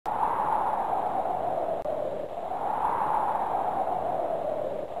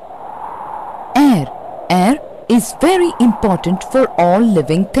is very important for all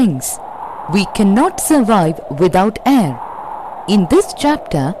living things. We cannot survive without air. In this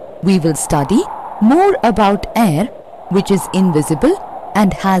chapter, we will study more about air, which is invisible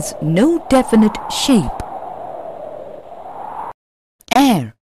and has no definite shape.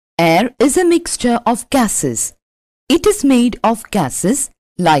 Air. Air is a mixture of gases. It is made of gases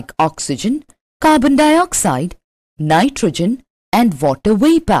like oxygen, carbon dioxide, nitrogen, and water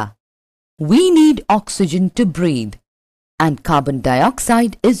vapor. We need oxygen to breathe, and carbon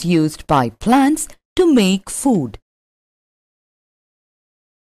dioxide is used by plants to make food.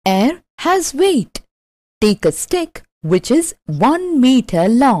 Air has weight. Take a stick which is 1 meter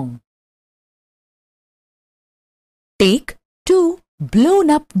long. Take 2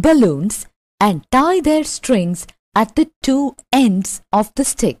 blown-up balloons and tie their strings at the 2 ends of the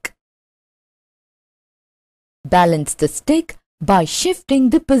stick. Balance the stick by shifting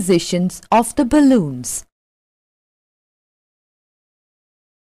the positions of the balloons.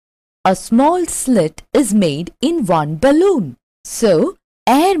 A small slit is made in one balloon, so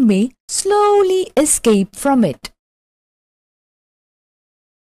air may slowly escape from it.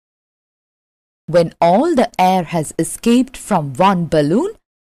 When all the air has escaped from one balloon,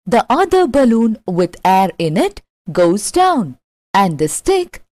 the other balloon with air in it goes down, and the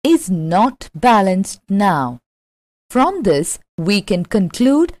stick is not balanced now. From this, we can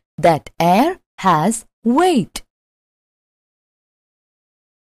conclude that air has weight.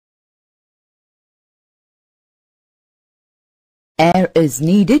 Air is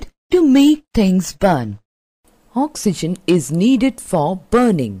needed to make things burn. Oxygen is needed for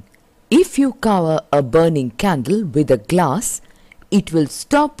burning. If you cover a burning candle with a glass, it will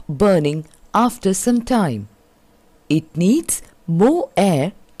stop burning after some time. It needs more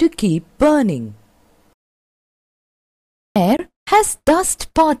air to keep burning. Air has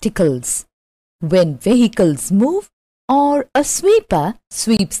dust particles. When vehicles move or a sweeper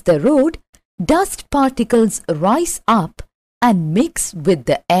sweeps the road, dust particles rise up and mix with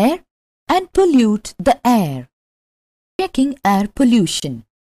the air and pollute the air. Checking air pollution.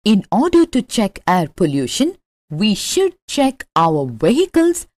 In order to check air pollution, we should check our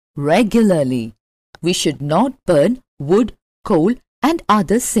vehicles regularly. We should not burn wood, coal, and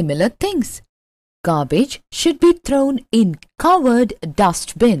other similar things. Garbage should be thrown in covered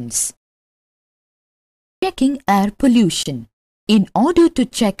dust bins. Checking air pollution. In order to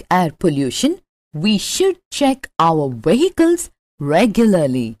check air pollution, we should check our vehicles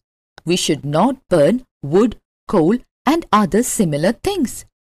regularly. We should not burn wood, coal, and other similar things.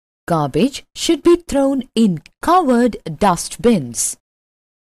 Garbage should be thrown in covered dust bins.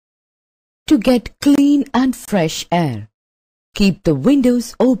 To get clean and fresh air, keep the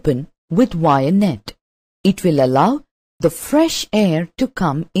windows open with wire net. It will allow the fresh air to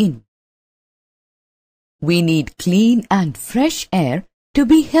come in. We need clean and fresh air to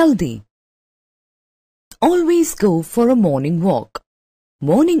be healthy. Always go for a morning walk.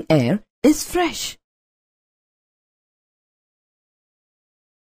 Morning air is fresh.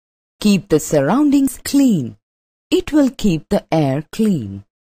 Keep the surroundings clean. It will keep the air clean.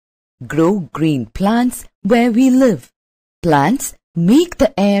 Grow green plants where we live. Plants make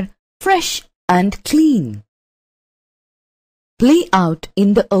the air fresh and clean. Play out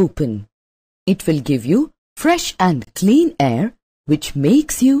in the open. It will give you fresh and clean air which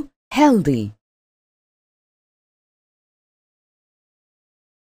makes you healthy.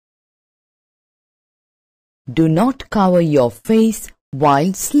 Do not cover your face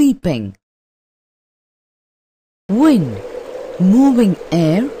while sleeping. Wind. Moving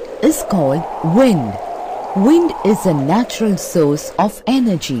air is called wind. Wind is a natural source of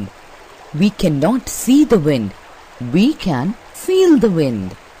energy. We cannot see the wind. We can feel the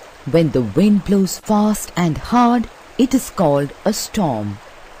wind. When the wind blows fast and hard, it is called a storm.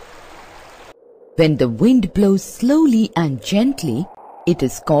 When the wind blows slowly and gently, it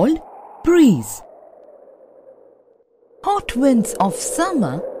is called breeze. Hot winds of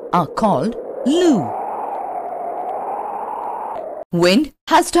summer are called loo. Wind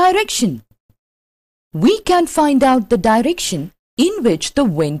has direction. We can find out the direction in which the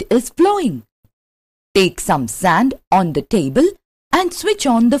wind is blowing. Take some sand on the table and switch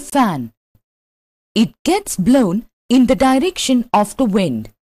on the fan. It gets blown in the direction of the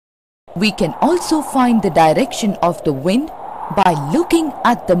wind. We can also find the direction of the wind by looking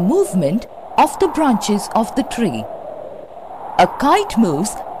at the movement of the branches of the tree. A kite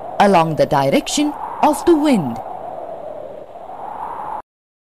moves along the direction of the wind.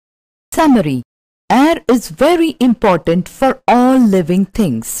 Summary. Air is very important for all living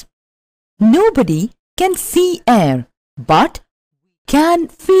things. Nobody can see air, but can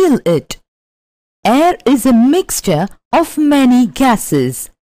feel it. Air is a mixture of many gases.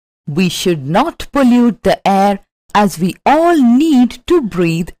 We should not pollute the air as we all need to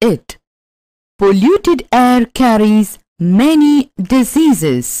breathe it. Polluted air carries many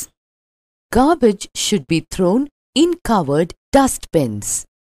diseases. Garbage should be thrown in covered dustbins.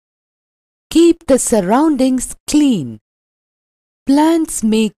 Keep the surroundings clean. Plants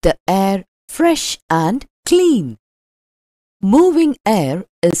make the air fresh and clean. Moving air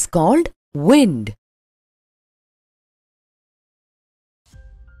is called wind.